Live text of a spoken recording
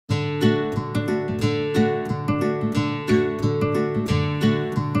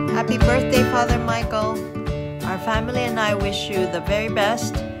birthday, Father Michael. Our family and I wish you the very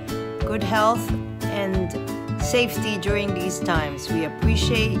best, good health, and safety during these times. We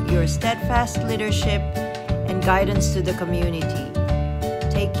appreciate your steadfast leadership and guidance to the community.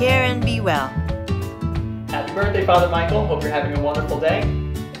 Take care and be well. Happy birthday, Father Michael. Hope you're having a wonderful day.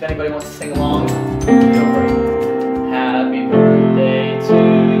 If anybody wants to sing along, go for it. Happy birthday to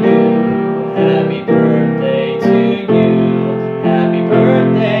you. Happy birthday to you. Happy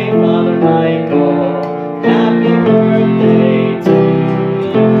birthday, Father Michael. Happy birthday to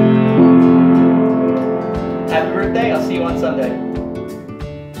you. Happy birthday. I'll see you on Sunday.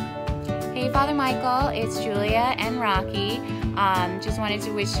 Hey, Father Michael. It's Julia and Rocky. Just wanted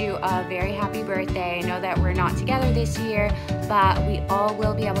to wish you a very happy birthday. I know that we're not together this year, but we all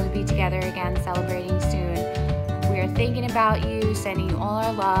will be able to be together again celebrating soon. We are thinking about you, sending you all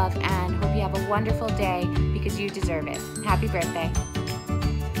our love, and hope you have a wonderful day because you deserve it. Happy birthday.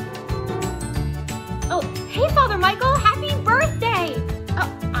 Oh, hey Father Michael, happy birthday!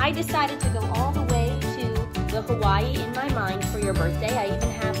 Oh, I decided to go all the way to the Hawaii in my mind for your birthday. I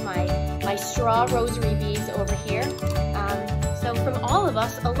even have my straw rosary beads over here. So from all of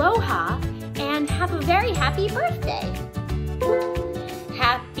us, aloha, and have a very happy birthday.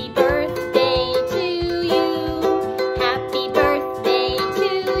 Happy birthday to you. Happy birthday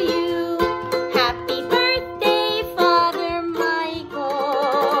to you. Happy birthday, Father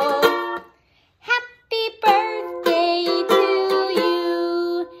Michael. Happy birthday to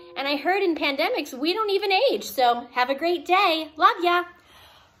you. And I heard in pandemics, we don't even age, so have a great day. Love ya.